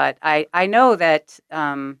Coast. But I know that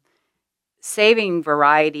saving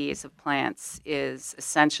varieties of plants is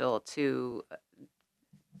essential to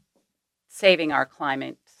saving our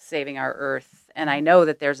climate, saving our earth. And I know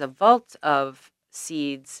that there's a vault of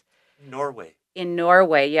seeds Norway. in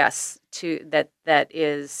Norway, yes, that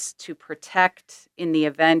is to protect in the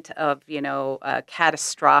event of a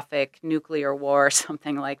catastrophic nuclear war or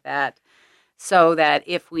something like that, so that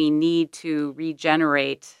if we need to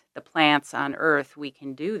regenerate the plants on Earth, we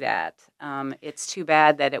can do that. It's too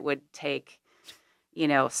bad that it would take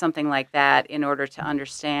something like that in order to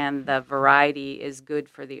understand the variety is good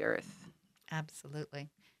for the Earth. Absolutely.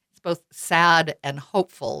 It's both sad and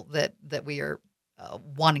hopeful that we are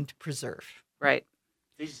wanting to preserve. Right.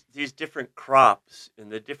 These different crops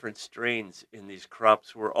and the different strains in these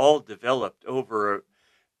crops were all developed over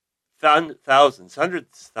thousands,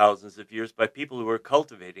 hundreds of thousands of years by people who were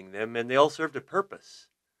cultivating them, and they all served a purpose.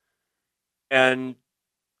 And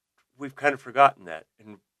we've kind of forgotten that.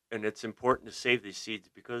 And it's important to save these seeds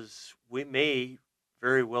because we may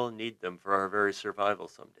very well need them for our very survival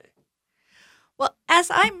someday. Well,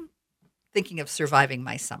 as I'm thinking of surviving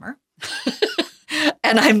my summer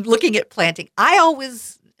and I'm looking at planting, I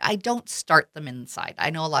don't start them inside. I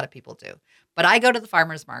know a lot of people do. But I go to the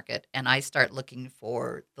farmer's market and I start looking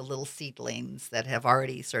for the little seedlings that have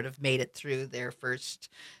already sort of made it through their first,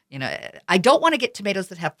 I don't want to get tomatoes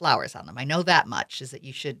that have flowers on them. I know that much, is that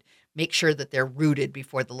you should make sure that they're rooted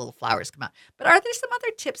before the little flowers come out. But are there some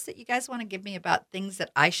other tips that you guys want to give me about things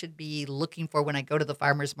that I should be looking for when I go to the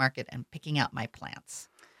farmer's market and picking out my plants?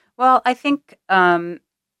 Well, I think a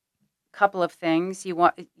couple of things.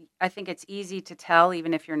 I think it's easy to tell,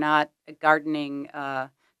 even if you're not a gardening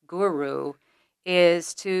guru,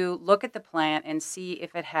 is to look at the plant and see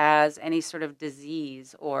if it has any sort of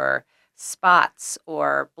disease or spots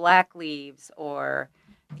or black leaves or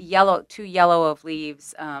too yellow of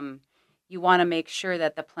leaves. You want to make sure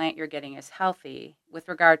that the plant you're getting is healthy. With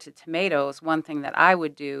regard to tomatoes, one thing that I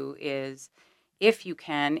would do is, if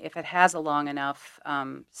it has a long enough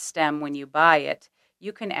stem when you buy it,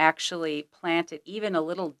 you can actually plant it even a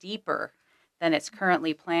little deeper than it's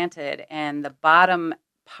currently planted, and the bottom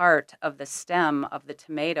part of the stem of the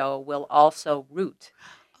tomato will also root,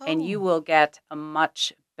 and you will get a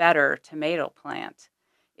much better tomato plant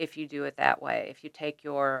if you do it that way. If you take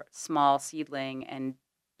your small seedling and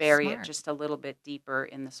bury it just a little bit deeper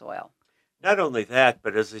in the soil. Not only that,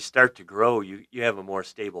 but as they start to grow, you have a more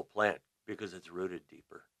stable plant because it's rooted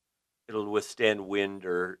deeper. It'll withstand wind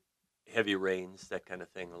or heavy rains, that kind of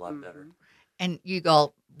thing, a lot better. And you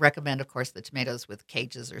all recommend, of course, the tomatoes with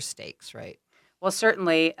cages or stakes, right? Well,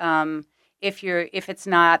 certainly, if it's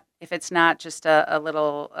not just a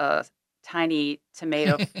little tiny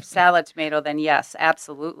tomato, salad tomato, then yes,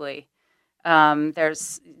 absolutely.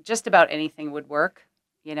 There's just about anything would work.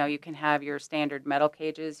 You can have your standard metal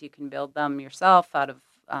cages. You can build them yourself out of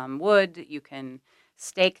wood. You can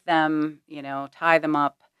stake them, tie them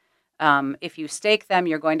up. If you stake them,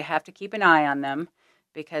 you're going to have to keep an eye on them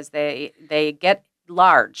because they get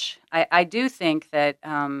large. I do think that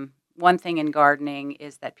one thing in gardening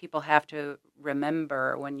is that people have to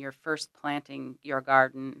remember when you're first planting your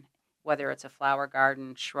garden, whether it's a flower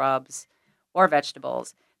garden, shrubs, or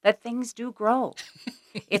vegetables, that things do grow.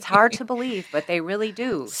 It's hard to believe, but they really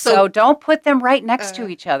do. So don't put them right next to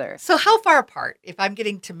each other. So how far apart? If I'm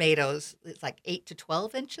getting tomatoes, it's like 8 to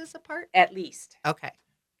 12 inches apart? At least. Okay.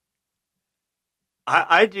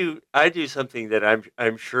 I do something that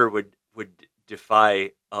I'm sure would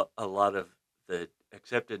defy a lot of the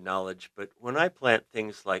accepted knowledge, but when I plant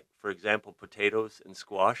things like, for example, potatoes and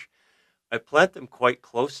squash, I plant them quite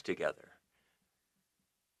close together.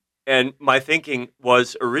 And my thinking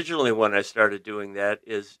was originally when I started doing that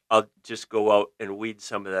is I'll just go out and weed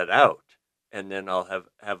some of that out, and then I'll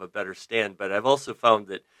have a better stand. But I've also found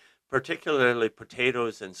that particularly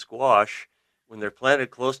potatoes and squash, when they're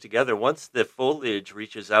planted close together, once the foliage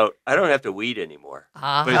reaches out, I don't have to weed anymore.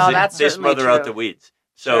 That's they certainly smother out true. the weeds.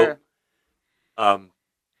 So Sure.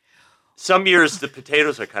 some years the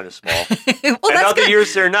potatoes are kind of small, and that's other good.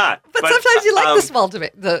 years they're not. But sometimes you like the small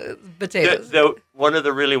the potatoes. One of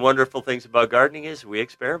the really wonderful things about gardening is we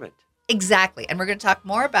experiment. Exactly. And we're going to talk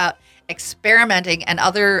more about experimenting and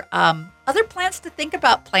other plants to think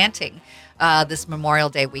about planting this Memorial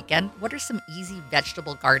Day weekend. What are some easy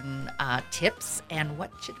vegetable garden tips, and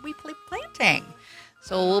what should we be planting?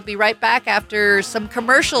 So we'll be right back after some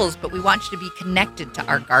commercials, but we want you to be connected to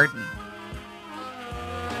our garden.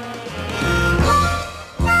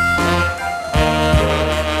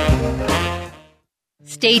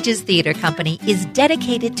 Stages Theater Company is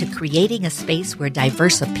dedicated to creating a space where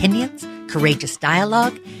diverse opinions, courageous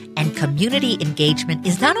dialogue, and community engagement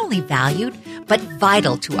is not only valued, but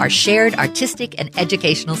vital to our shared artistic and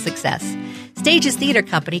educational success. Stages Theater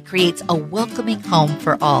Company creates a welcoming home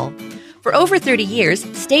for all. For over 30 years,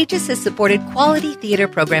 Stages has supported quality theater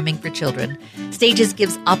programming for children. Stages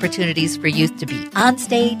gives opportunities for youth to be on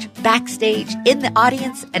stage, backstage, in the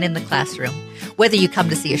audience, and in the classroom. Whether you come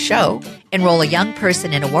to see a show, enroll a young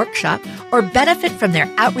person in a workshop, or benefit from their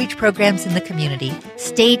outreach programs in the community,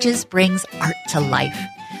 Stages brings art to life.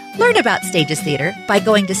 Learn about Stages Theater by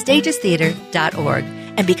going to stagestheater.org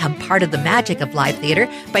and become part of the magic of live theater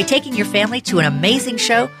by taking your family to an amazing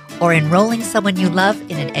show or enrolling someone you love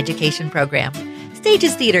in an education program.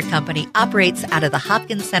 Stages Theater Company operates out of the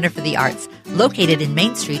Hopkins Center for the Arts, located in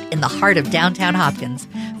Main Street in the heart of downtown Hopkins.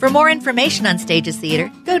 For more information on Stages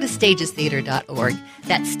Theater, go to stagestheater.org.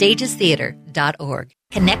 That's stagestheater.org.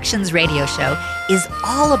 Connections Radio Show is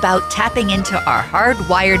all about tapping into our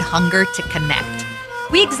hardwired hunger to connect.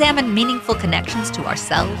 We examine meaningful connections to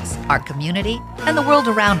ourselves, our community, and the world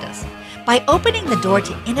around us. By opening the door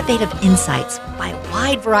to innovative insights by a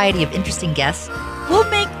wide variety of interesting guests, we'll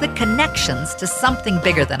make the connections to something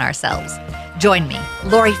bigger than ourselves. Join me,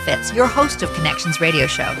 Lori Fitz, your host of Connections Radio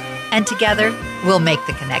Show, and together we'll make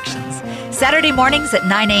the connections. Saturday mornings at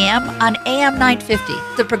 9 a.m. on AM 950,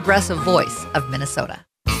 the progressive voice of Minnesota.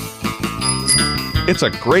 It's a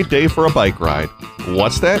great day for a bike ride.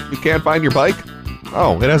 What's that? You can't find your bike?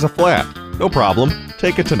 Oh, it has a flat. No problem.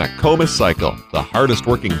 Take it to Nokomis Cycle, the hardest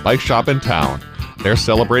working bike shop in town. They're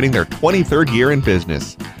celebrating their 23rd year in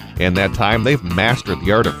business. In that time, they've mastered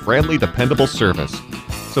the art of friendly, dependable service.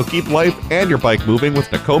 So keep life and your bike moving with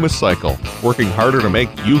Nokomis Cycle, working harder to make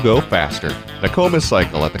you go faster. Nokomis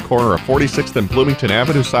Cycle at the corner of 46th and Bloomington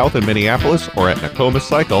Avenue South in Minneapolis, or at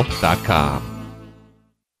nokomiscycle.com.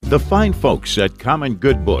 The fine folks at Common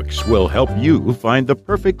Good Books will help you find the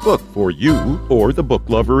perfect book for you or the book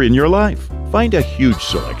lover in your life. Find a huge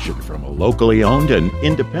selection from a locally owned and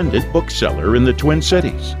independent bookseller in the Twin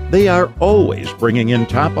Cities. They are always bringing in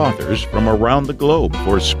top authors from around the globe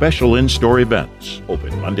for special in-store events.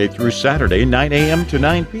 Open Monday through Saturday, 9 a.m. to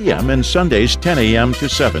 9 p.m. and Sundays, 10 a.m. to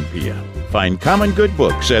 7 p.m. Find Common Good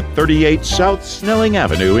Books at 38 South Snelling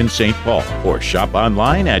Avenue in St. Paul or shop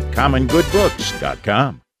online at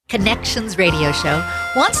commongoodbooks.com. Connections Radio Show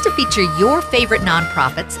wants to feature your favorite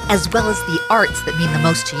nonprofits as well as the arts that mean the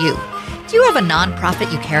most to you. Do you have a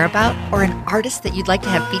nonprofit you care about or an artist that you'd like to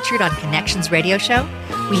have featured on Connections Radio Show?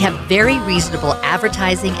 We have very reasonable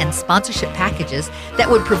advertising and sponsorship packages that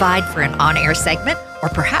would provide for an on-air segment or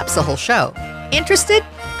perhaps a whole show. Interested?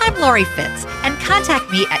 I'm Lori Fitz, and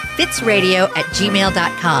contact me at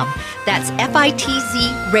fitzradio@gmail.com. That's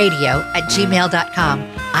fitzradio@gmail.com.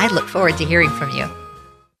 I look forward to hearing from you.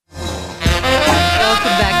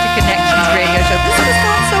 Welcome back to Connections Radio Show. This has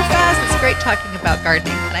gone so fast. It's great talking about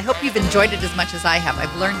gardening, and I hope you've enjoyed it as much as I have.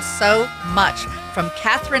 I've learned so much from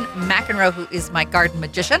Catherine McEnroe, who is my garden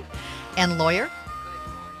magician and lawyer.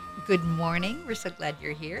 Good morning. We're so glad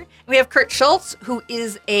you're here. We have Kurt Schultz, who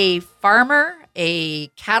is a farmer, a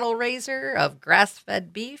cattle raiser of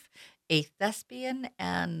grass-fed beef, a thespian,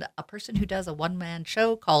 and a person who does a one-man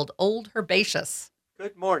show called Old Herbaceous.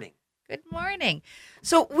 Good morning. Good morning.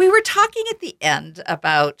 So we were talking at the end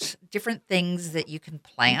about different things that you can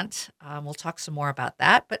plant. We'll talk some more about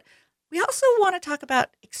that. But we also want to talk about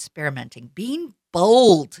experimenting, being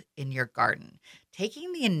bold in your garden,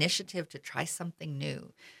 taking the initiative to try something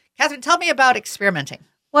new. Catherine, tell me about experimenting.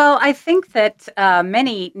 Well, I think that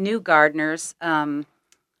many new gardeners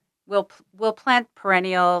will plant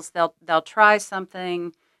perennials. They'll try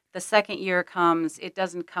something. The second year comes, it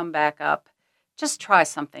doesn't come back up. Just try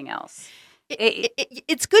something else.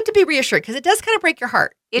 It's good to be reassured because it does kind of break your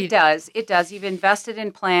heart. It does. You've invested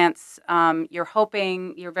in plants. You're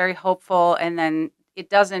hoping, you're very hopeful, and then it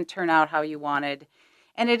doesn't turn out how you wanted.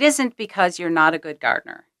 And it isn't because you're not a good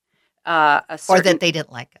gardener. Or that they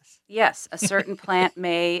didn't like us. Yes, a certain plant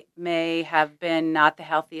may have been not the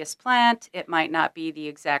healthiest plant. It might not be the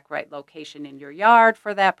exact right location in your yard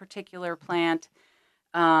for that particular plant.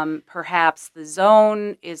 Perhaps the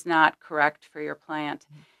zone is not correct for your plant.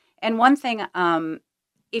 And one thing,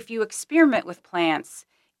 if you experiment with plants,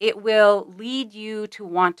 it will lead you to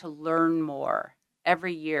want to learn more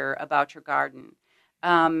every year about your garden.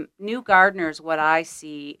 New gardeners, what I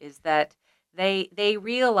see is that they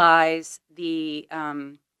realize the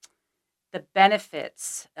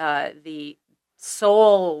benefits, the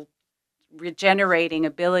soul regenerating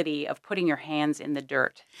ability of putting your hands in the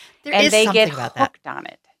dirt, and they get hooked on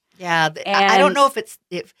it. Yeah, I don't know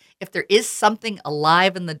if there is something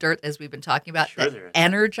alive in the dirt, as we've been talking about, that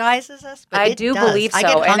energizes us. But I do believe so. I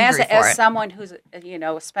get and hungry for as it. someone who's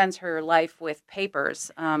spends her life with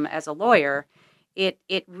papers as a lawyer, it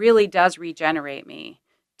really does regenerate me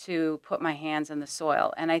to put my hands in the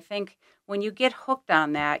soil. And I think when you get hooked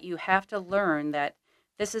on that, you have to learn that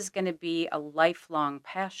this is going to be a lifelong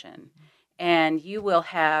passion. And you will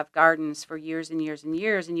have gardens for years and years and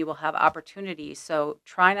years, and you will have opportunities. So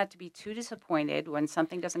try not to be too disappointed when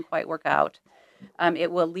something doesn't quite work out.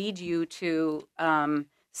 It will lead you to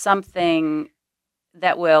something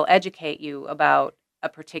that will educate you about a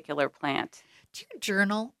particular plant. Do you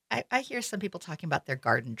journal? I hear some people talking about their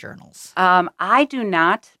garden journals. I do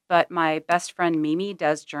not, but my best friend Mimi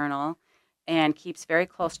does journal and keeps very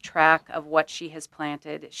close track of what she has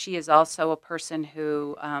planted. She is also a person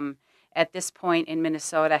who... at this point in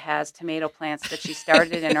Minnesota, has tomato plants that she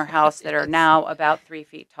started in her house that are now about 3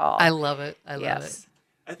 feet tall. I love it. I love it.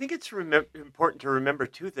 I think it's important to remember,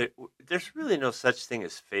 too, that there's really no such thing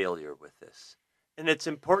as failure with this. And it's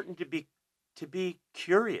important to be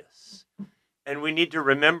curious. And we need to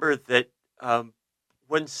remember that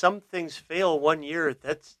when some things fail one year,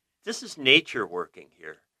 this is nature working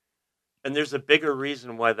here. And there's a bigger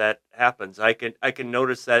reason why that happens. I can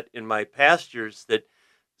notice that in my pastures that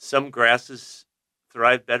some grasses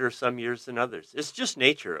thrive better some years than others. It's just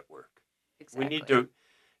nature at work. Exactly.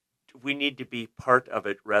 We need to be part of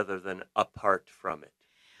it rather than apart from it.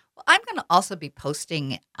 Well, I'm going to also be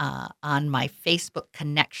posting on my Facebook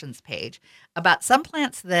connections page about some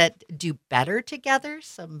plants that do better together,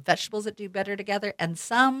 some vegetables that do better together, and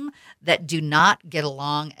some that do not get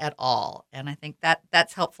along at all. And I think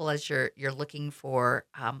that's helpful as you're looking for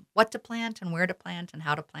what to plant and where to plant and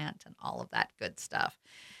how to plant and all of that good stuff.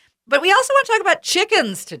 But we also want to talk about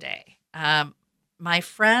chickens today. My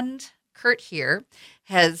friend Kurt here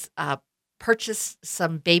has purchased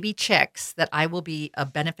some baby chicks that I will be a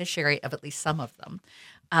beneficiary of at least some of them.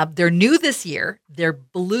 They're new this year. They're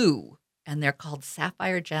blue, and they're called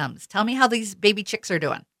Sapphire Gems. Tell me how these baby chicks are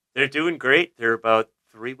doing. They're doing great. They're about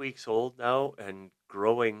 3 weeks old now and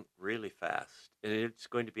growing really fast. And it's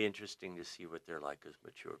going to be interesting to see what they're like as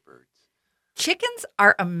mature birds. Chickens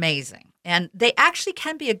are amazing, and they actually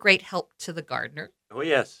can be a great help to the gardener. Oh,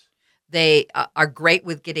 yes. They are great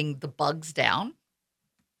with getting the bugs down.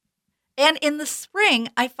 And in the spring,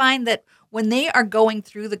 I find that when they are going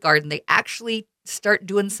through the garden, they actually start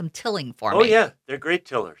doing some tilling for me. Oh, yeah. They're great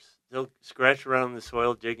tillers. They'll scratch around in the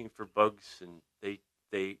soil digging for bugs, and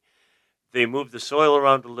they move the soil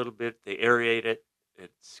around a little bit. They aerate it.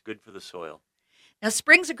 It's good for the soil. Now,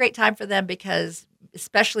 spring's a great time for them because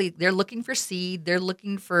especially they're looking for seed. They're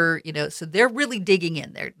looking for, so they're really digging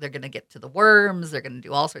in. They're going to get to the worms. They're going to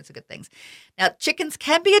do all sorts of good things. Now, chickens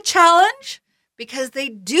can be a challenge because they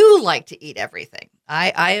do like to eat everything.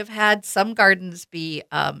 I have had some gardens be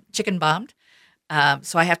chicken bombed,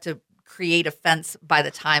 so I have to create a fence by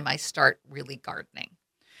the time I start really gardening.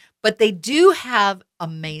 But they do have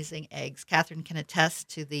amazing eggs. Catherine can attest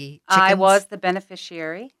to the chickens. I was the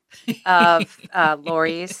beneficiary of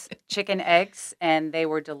Lori's chicken eggs, and they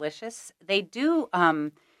were delicious. They do.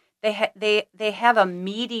 They have a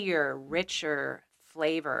meatier, richer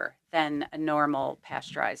flavor than a normal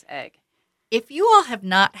pasteurized egg. If you all have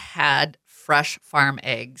not had fresh farm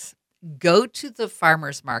eggs, go to the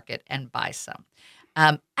farmer's market and buy some.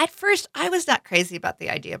 At first, I was not crazy about the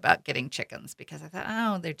idea about getting chickens because I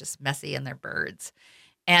thought, they're just messy and they're birds.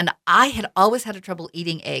 And I had always had trouble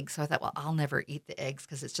eating eggs, so I thought, well, I'll never eat the eggs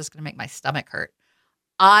because it's just going to make my stomach hurt.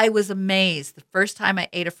 I was amazed. The first time I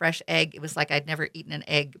ate a fresh egg, it was like I'd never eaten an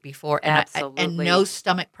egg before. And Absolutely. And no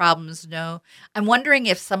stomach problems, no. I'm wondering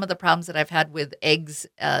if some of the problems that I've had with eggs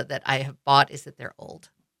that I have bought is that they're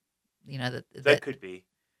old. You know, that could be.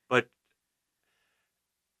 But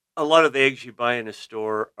a lot of the eggs you buy in a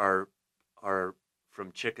store are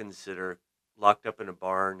from chickens that are locked up in a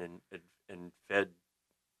barn and fed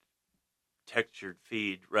textured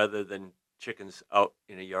feed rather than chickens out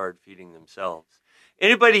in a yard feeding themselves.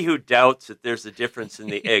 Anybody who doubts that there's a difference in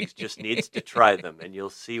the eggs just needs to try them, and you'll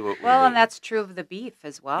see what we Well, mean. and that's true of the beef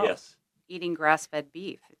as well. Yes. Eating grass-fed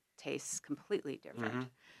beef, it tastes completely different. Mm-hmm.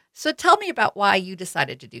 So tell me about why you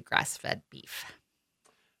decided to do grass-fed beef.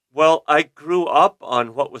 Well, I grew up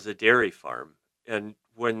on what was a dairy farm, and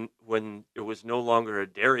when it was no longer a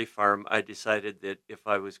dairy farm, I decided that if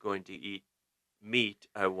I was going to eat meat,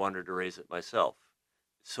 I wanted to raise it myself,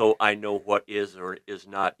 so I know what is or is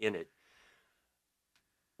not in it.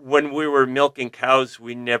 When we were milking cows,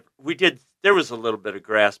 there was a little bit of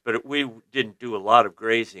grass, but we didn't do a lot of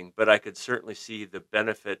grazing, but I could certainly see the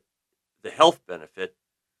health benefit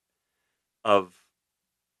of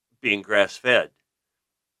being grass-fed.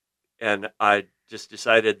 And I just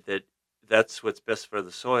decided that that's what's best for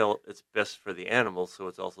the soil, it's best for the animals, so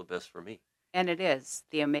it's also best for me. And it is.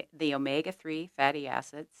 The omega-3 fatty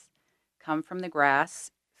acids come from the grass,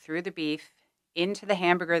 through the beef, into the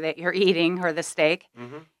hamburger that you're eating or the steak,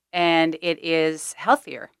 and it is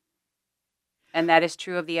healthier. And that is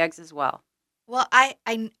true of the eggs as well. Well, I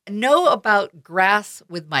know about grass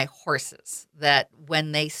with my horses, that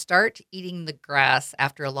when they start eating the grass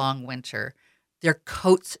after a long winter, their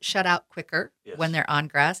coats shut out quicker when they're on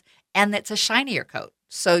grass, and it's a shinier coat.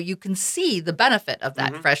 So you can see the benefit of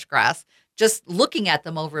that fresh grass just looking at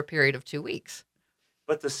them over a period of 2 weeks.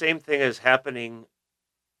 But the same thing is happening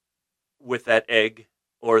with that egg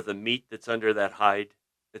or the meat that's under that hide.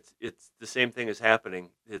 It's the same thing is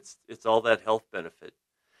happening. It's all that health benefit.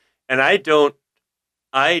 And I do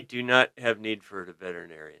not have need for a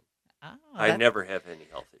veterinarian. I never have any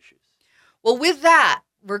health issues. Well, with that,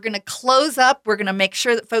 we're going to close up. We're going to make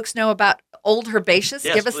sure that folks know about Old Herbaceous.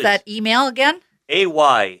 Yes, Give us please. that email again.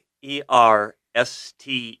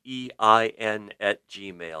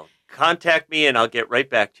 AYERSTEIN@gmail. Contact me and I'll get right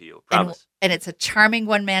back to you. Promise. And it's a charming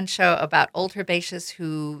one-man show about Old Herbaceous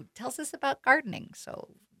who tells us about gardening.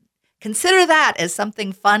 So consider that as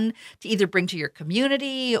something fun to either bring to your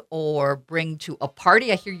community or bring to a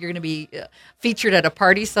party. I hear you're going to be featured at a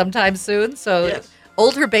party sometime soon. So Yes.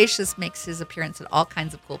 Old Herbaceous makes his appearance in all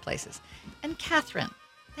kinds of cool places. And Catherine,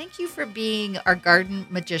 thank you for being our garden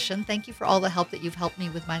magician. Thank you for all the help that you've helped me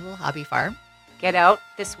with my little hobby farm. Get out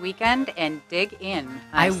this weekend and dig in.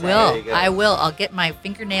 I will. I'll get my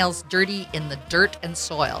fingernails dirty in the dirt and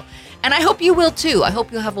soil. And I hope you will too. I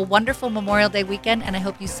hope you'll have a wonderful Memorial Day weekend, and I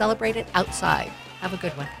hope you celebrate it outside. Have a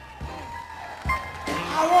good one.